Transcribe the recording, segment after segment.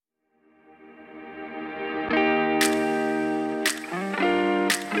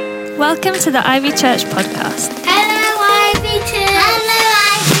Welcome to the Ivy Church podcast. Hello, Ivy Church. Hello,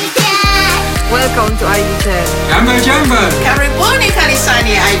 Ivy Church. Welcome to Ivy Church. Jambo, jambo. Karibuni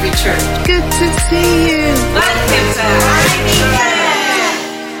kanisani Ivy Church. Good to see you. Welcome to Ivy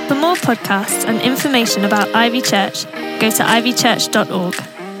Church. For more podcasts and information about Ivy Church, go to ivychurch.org.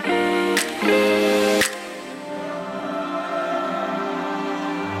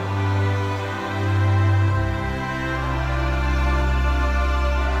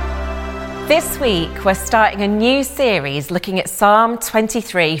 This week, we're starting a new series looking at Psalm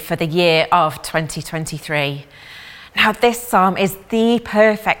 23 for the year of 2023. Now, this psalm is the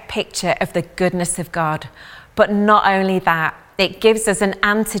perfect picture of the goodness of God. But not only that, it gives us an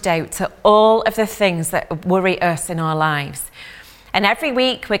antidote to all of the things that worry us in our lives. And every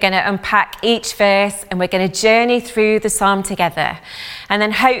week, we're going to unpack each verse and we're going to journey through the psalm together. And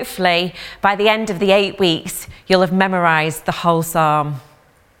then hopefully, by the end of the 8 weeks, you'll have memorized the whole psalm.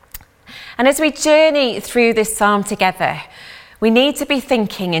 And as we journey through this psalm together, we need to be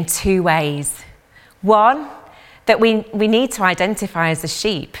thinking in two ways. One, that we need to identify as a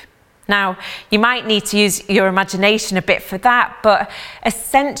sheep. Now, you might need to use your imagination a bit for that, but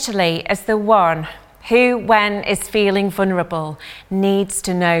essentially as the one who, when is feeling vulnerable, needs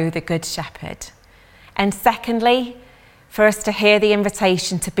to know the Good Shepherd. And secondly, for us to hear the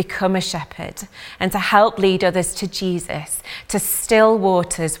invitation to become a shepherd and to help lead others to Jesus, to still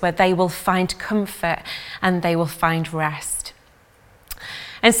waters where they will find comfort and they will find rest.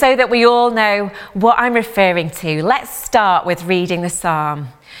 And so that we all know what I'm referring to, let's start with reading the psalm.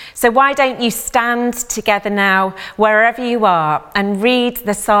 So why don't you stand together now, wherever you are, and read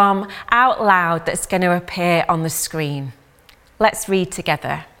the psalm out loud that's going to appear on the screen. Let's read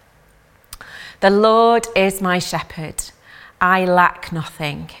together. The Lord is my shepherd. I lack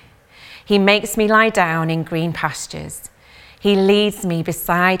nothing. He makes me lie down in green pastures. He leads me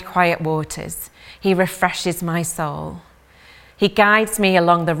beside quiet waters. He refreshes my soul. He guides me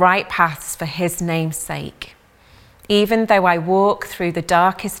along the right paths for his name's sake. Even though I walk through the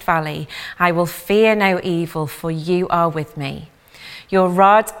darkest valley, I will fear no evil, for you are with me. Your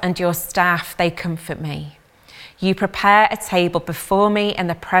rod and your staff, they comfort me. You prepare a table before me in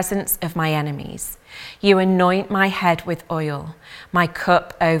the presence of my enemies. You anoint my head with oil. My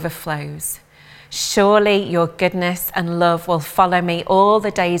cup overflows. Surely your goodness and love will follow me all the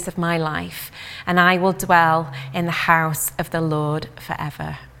days of my life, and I will dwell in the house of the Lord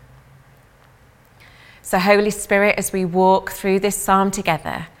forever. So, Holy Spirit, as we walk through this psalm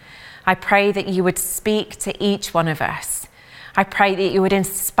together, I pray that you would speak to each one of us. I pray that you would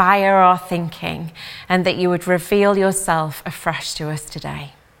inspire our thinking and that you would reveal yourself afresh to us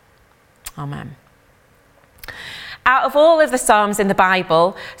today. Amen. Out of all of the Psalms in the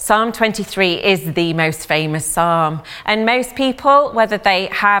Bible, Psalm 23 is the most famous psalm. And most people, whether they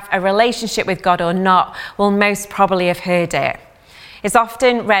have a relationship with God or not, will most probably have heard it. It's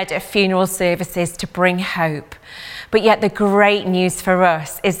often read at funeral services to bring hope. But yet the great news for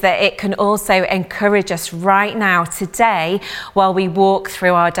us is that it can also encourage us right now, today, while we walk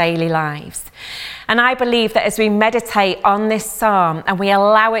through our daily lives. And I believe that as we meditate on this psalm and we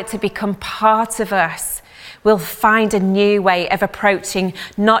allow it to become part of us, we'll find a new way of approaching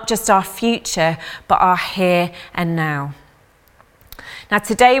not just our future, but our here and now. Now,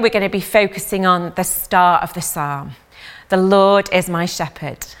 today we're going to be focusing on the start of the psalm. The Lord is my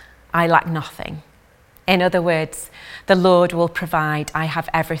shepherd. I lack nothing. In other words, the Lord will provide. I have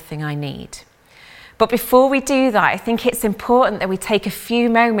everything I need. But before we do that, I think it's important that we take a few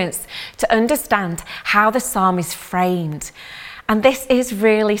moments to understand how the psalm is framed. And this is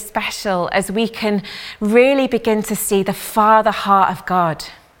really special as we can really begin to see the Father heart of God.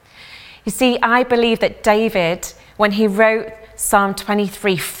 You see, I believe that David, when he wrote Psalm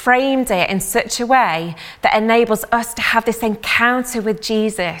 23, framed it in such a way that enables us to have this encounter with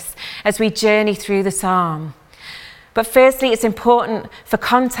Jesus as we journey through the psalm. But firstly, it's important for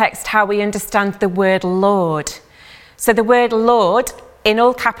context how we understand the word Lord. So the word Lord, in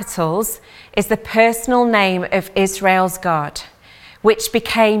all capitals, is the personal name of Israel's God, which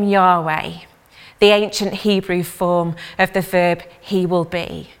became Yahweh, the ancient Hebrew form of the verb he will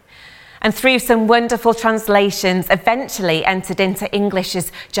be. And through some wonderful translations, eventually entered into English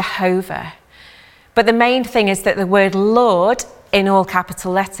as Jehovah. But the main thing is that the word Lord, in all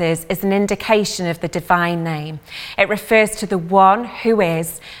capital letters, is an indication of the divine name. It refers to the one who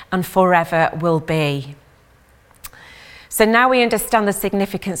is and forever will be. So now we understand the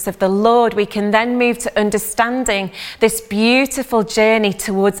significance of the Lord, we can then move to understanding this beautiful journey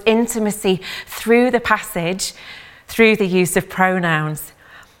towards intimacy through the passage, through the use of pronouns.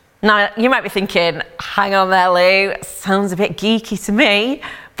 Now, you might be thinking, hang on there, Lou, sounds a bit geeky to me,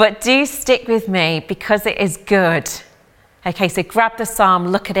 but do stick with me because it is good. Okay, so grab the psalm,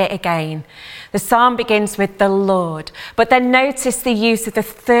 look at it again. The psalm begins with the Lord, but then notice the use of the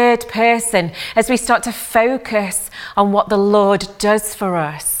third person as we start to focus on what the Lord does for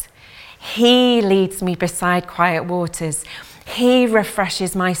us. He leads me beside quiet waters. He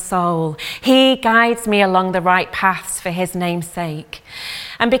refreshes my soul. He guides me along the right paths for his name's sake.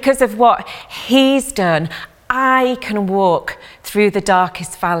 And because of what he's done, I can walk through the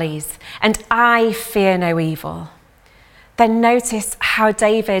darkest valleys and I fear no evil. Then notice how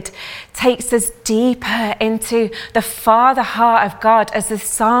David takes us deeper into the Father heart of God as the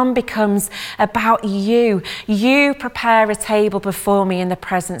psalm becomes about you. You prepare a table before me in the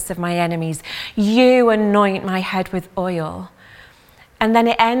presence of my enemies. You anoint my head with oil. And then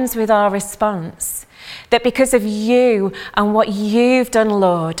it ends with our response that because of you and what you've done,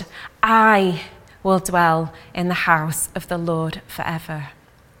 Lord, I will dwell in the house of the Lord forever.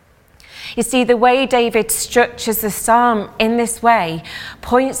 You see, the way David structures the psalm in this way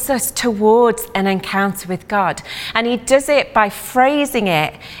points us towards an encounter with God. And he does it by phrasing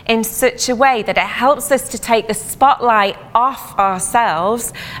it in such a way that it helps us to take the spotlight off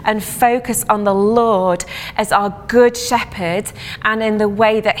ourselves and focus on the Lord as our good shepherd and in the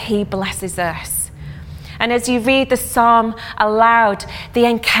way that he blesses us. And as you read the psalm aloud, the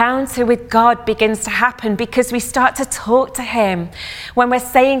encounter with God begins to happen because we start to talk to him when we're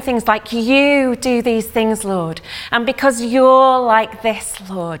saying things like, you do these things, Lord. And because you're like this,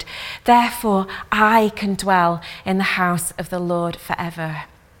 Lord, therefore I can dwell in the house of the Lord forever.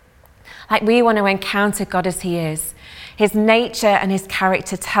 Like we want to encounter God as he is. His nature and his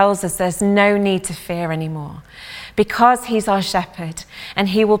character tells us there's no need to fear anymore because he's our shepherd and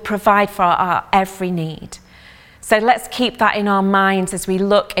he will provide for our every need. So let's keep that in our minds as we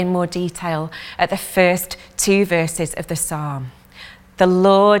look in more detail at the first two verses of the psalm. The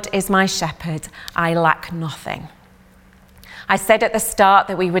Lord is my shepherd, I lack nothing. I said at the start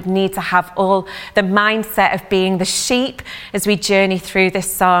that we would need to have all the mindset of being the sheep as we journey through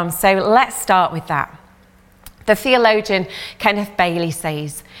this psalm. So let's start with that. The theologian Kenneth Bailey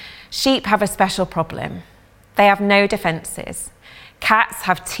says, sheep have a special problem. They have no defences. Cats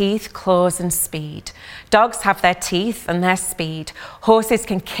have teeth, claws and speed. Dogs have their teeth and their speed. Horses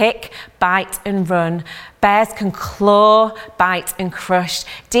can kick, bite and run. Bears can claw, bite and crush.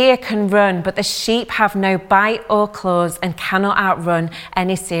 Deer can run, but the sheep have no bite or claws and cannot outrun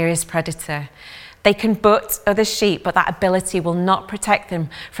any serious predator. They can butt other sheep, but that ability will not protect them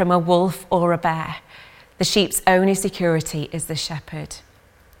from a wolf or a bear. The sheep's only security is the shepherd.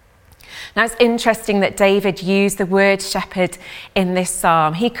 Now it's interesting that David used the word shepherd in this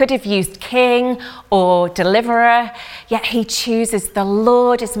psalm. He could have used king or deliverer, yet he chooses the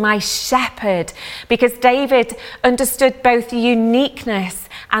Lord is my shepherd because David understood both the uniqueness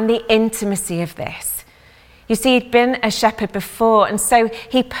and the intimacy of this. You see, he'd been a shepherd before, and so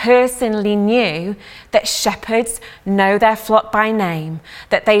he personally knew that shepherds know their flock by name,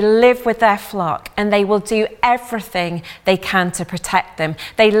 that they live with their flock, and they will do everything they can to protect them.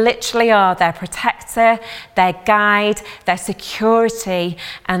 They literally are their protector, their guide, their security,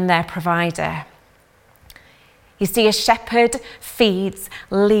 and their provider. You see, a shepherd feeds,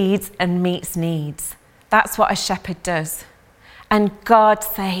 leads, and meets needs. That's what a shepherd does. And God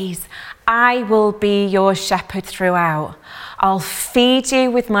says, I will be your shepherd throughout. I'll feed you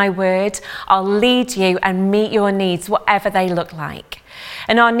with my word. I'll lead you and meet your needs, whatever they look like.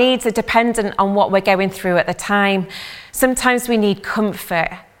 And our needs are dependent on what we're going through at the time. Sometimes we need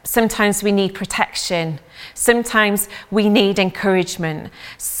comfort. Sometimes we need protection. Sometimes we need encouragement.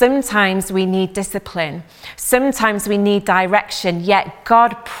 Sometimes we need discipline. Sometimes we need direction. Yet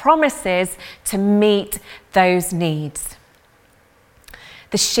God promises to meet those needs.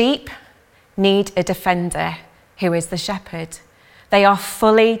 The sheep need a defender who is the shepherd. They are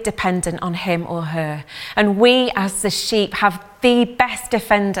fully dependent on him or her. And we as the sheep have the best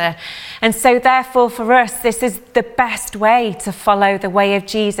defender. And so therefore for us, this is the best way to follow the way of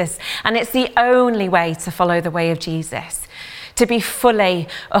Jesus. And it's the only way to follow the way of Jesus. To be fully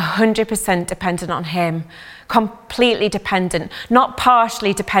 100% dependent on him. Completely dependent, not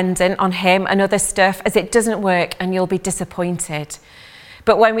partially dependent on him and other stuff, as it doesn't work and you'll be disappointed.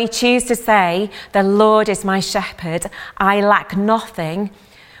 But when we choose to say, the Lord is my shepherd, I lack nothing,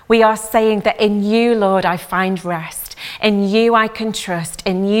 we are saying that in you, Lord, I find rest. In you I can trust.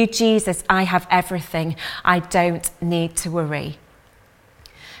 In you, Jesus, I have everything. I don't need to worry.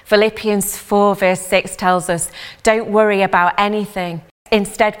 Philippians 4 verse 6 tells us, don't worry about anything.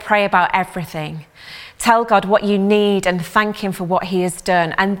 Instead, pray about everything. Tell God what you need and thank him for what he has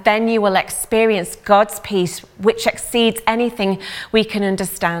done. And then you will experience God's peace, which exceeds anything we can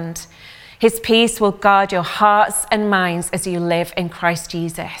understand. His peace will guard your hearts and minds as you live in Christ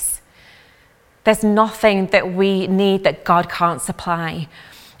Jesus. There's nothing that we need that God can't supply.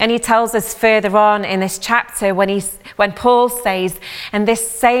 And he tells us further on in this chapter when Paul says, and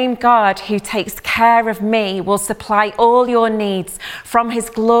this same God who takes care of me will supply all your needs from his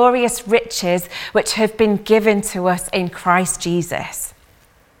glorious riches, which have been given to us in Christ Jesus.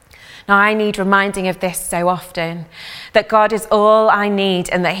 Now, I need reminding of this so often, that God is all I need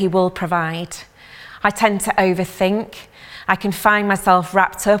and that he will provide. I tend to overthink. I can find myself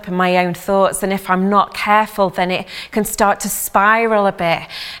wrapped up in my own thoughts, and if I'm not careful, then it can start to spiral a bit.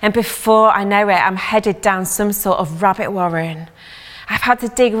 And before I know it, I'm headed down some sort of rabbit warren. I've had to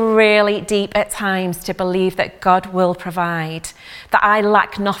dig really deep at times to believe that God will provide, that I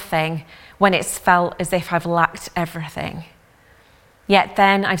lack nothing when it's felt as if I've lacked everything. Yet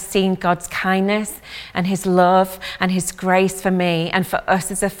then I've seen God's kindness and his love and his grace for me and for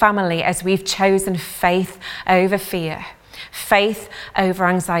us as a family as we've chosen faith over fear. Faith over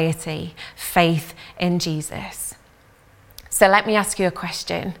anxiety, faith in Jesus. So let me ask you a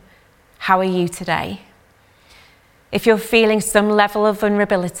question. How are you today? If you're feeling some level of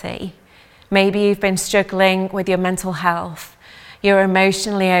vulnerability, maybe you've been struggling with your mental health, you're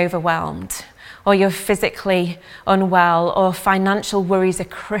emotionally overwhelmed, or you're physically unwell, or financial worries are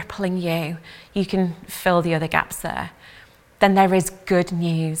crippling you, you can fill the other gaps there. Then there is good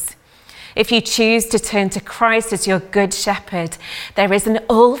news. If you choose to turn to Christ as your good shepherd, there is an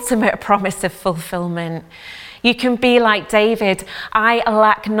ultimate promise of fulfillment. You can be like David, I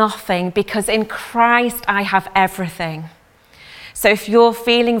lack nothing because in Christ I have everything. So if you're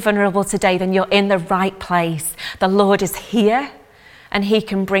feeling vulnerable today, then you're in the right place. The Lord is here and he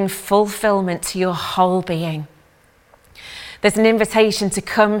can bring fulfillment to your whole being. There's an invitation to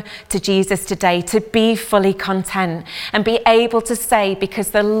come to Jesus today, to be fully content and be able to say, because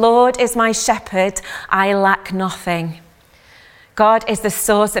the Lord is my shepherd, I lack nothing. God is the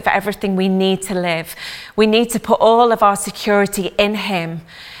source of everything we need to live. We need to put all of our security in him.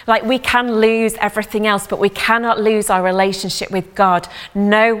 Like, we can lose everything else, but we cannot lose our relationship with God.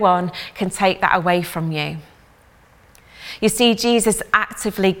 No one can take that away from you. You see, Jesus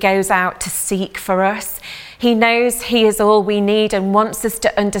actively goes out to seek for us. He knows he is all we need and wants us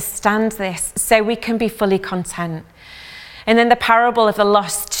to understand this so we can be fully content. And in the parable of the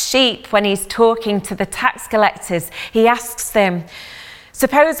lost sheep, when he's talking to the tax collectors, he asks them,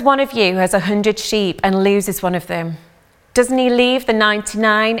 suppose one of you has 100 sheep and loses one of them. Doesn't he leave the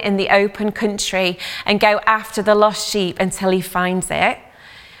 99 in the open country and go after the lost sheep until he finds it?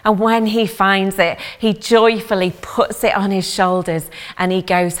 And when he finds it, he joyfully puts it on his shoulders and he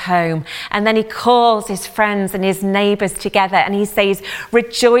goes home. And then he calls his friends and his neighbours together and he says,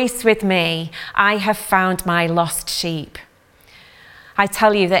 rejoice with me, I have found my lost sheep. I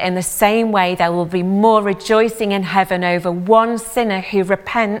tell you that in the same way, there will be more rejoicing in heaven over one sinner who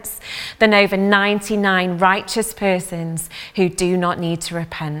repents than over 99 righteous persons who do not need to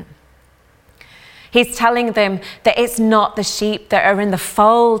repent. He's telling them that it's not the sheep that are in the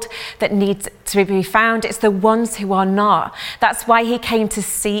fold that need to be found. It's the ones who are not. That's why he came to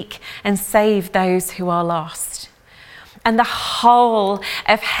seek and save those who are lost. And the whole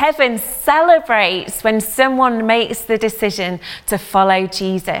of heaven celebrates when someone makes the decision to follow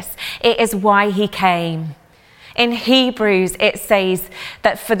Jesus. It is why he came. In Hebrews, it says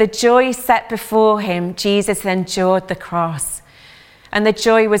that for the joy set before him, Jesus endured the cross. And the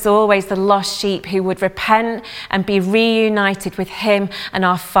joy was always the lost sheep who would repent and be reunited with him and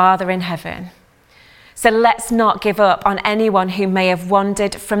our Father in heaven. So let's not give up on anyone who may have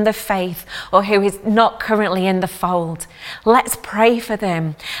wandered from the faith or who is not currently in the fold. Let's pray for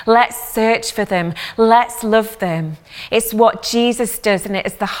them. Let's search for them. Let's love them. It's what Jesus does, and it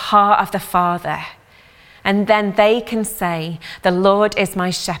is the heart of the Father. And then they can say, the Lord is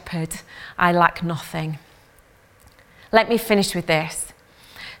my shepherd, I lack nothing. Let me finish with this.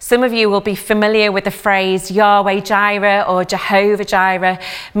 Some of you will be familiar with the phrase Yahweh Jireh or Jehovah Jireh,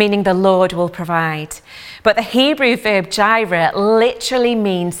 meaning the Lord will provide. But the Hebrew verb Jireh literally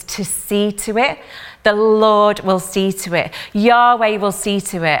means to see to it. The Lord will see to it. Yahweh will see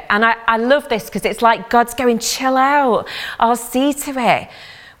to it. And I love this because it's like God's going, chill out, I'll see to it.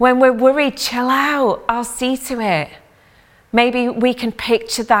 When we're worried, chill out, I'll see to it. Maybe we can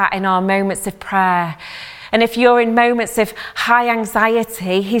picture that in our moments of prayer. And if you're in moments of high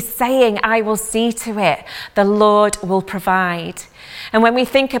anxiety, he's saying, I will see to it. The Lord will provide. And when we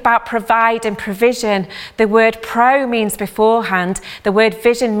think about provide and provision, the word pro means beforehand. The word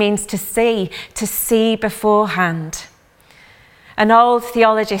vision means to see beforehand. An old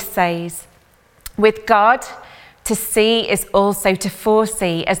theologist says, with God, to see is also to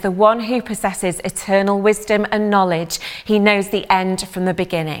foresee. As the one who possesses eternal wisdom and knowledge, he knows the end from the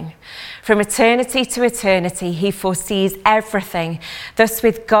beginning. From eternity to eternity, he foresees everything. Thus,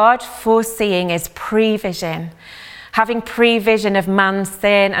 with God, foreseeing is prevision. Having prevision of man's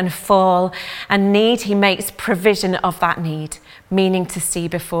sin and fall and need, he makes provision of that need, meaning to see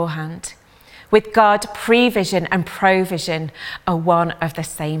beforehand. With God, prevision and provision are one of the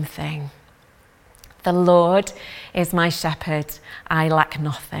same thing. The Lord is my shepherd, I lack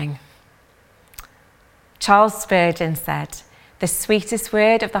nothing. Charles Spurgeon said, the sweetest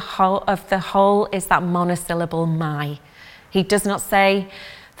word of the whole is that monosyllable, my. He does not say,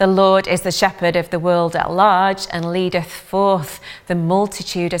 the Lord is the shepherd of the world at large and leadeth forth the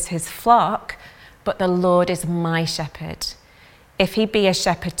multitude as his flock, but the Lord is my shepherd. If he be a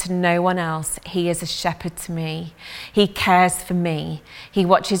shepherd to no one else, he is a shepherd to me. He cares for me. He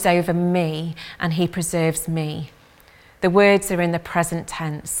watches over me and he preserves me. The words are in the present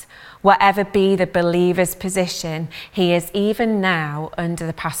tense. Whatever be the believer's position, he is even now under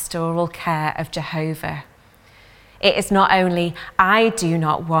the pastoral care of Jehovah. It is not only I do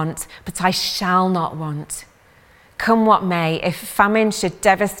not want, but I shall not want. Come what may, if famine should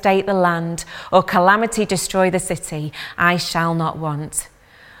devastate the land or calamity destroy the city, I shall not want.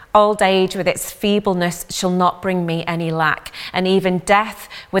 Old age with its feebleness shall not bring me any lack, and even death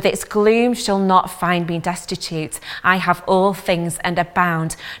with its gloom shall not find me destitute. I have all things and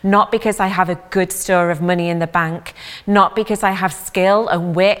abound, not because I have a good store of money in the bank, not because I have skill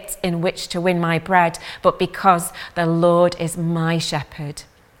and wit in which to win my bread, but because the Lord is my shepherd.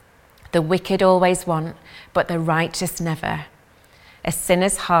 The wicked always want, but the righteous never. A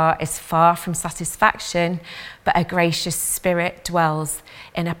sinner's heart is far from satisfaction, but a gracious spirit dwells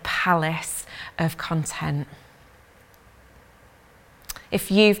in a palace of content. If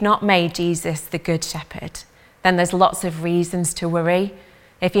you've not made Jesus the Good Shepherd, then there's lots of reasons to worry.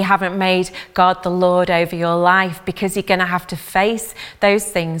 If you haven't made God the Lord over your life, because you're going to have to face those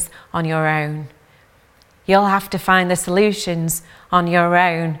things on your own. You'll have to find the solutions on your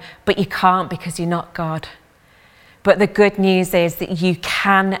own, but you can't because you're not God. But the good news is that you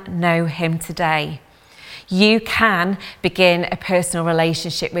can know him today. You can begin a personal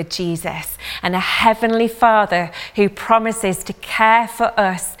relationship with Jesus and a heavenly Father who promises to care for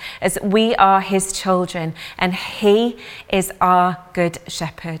us as we are his children, and he is our good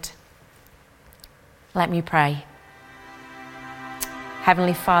shepherd. Let me pray.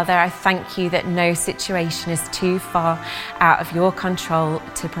 Heavenly Father, I thank you that no situation is too far out of your control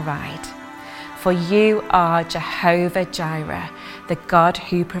to provide. For you are Jehovah Jireh, the God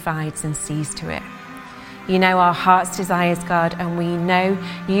who provides and sees to it. You know our heart's desires, God, and we know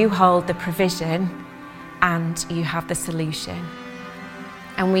you hold the provision and you have the solution.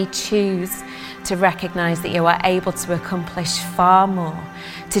 And we choose to recognise that you are able to accomplish far more,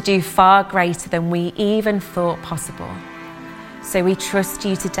 to do far greater than we even thought possible. So we trust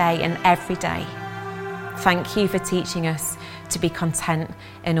you today and every day. Thank you for teaching us to be content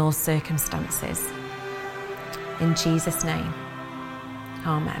in all circumstances. In Jesus' name,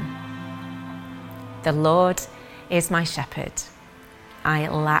 amen. The Lord is my shepherd. I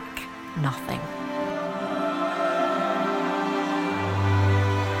lack nothing.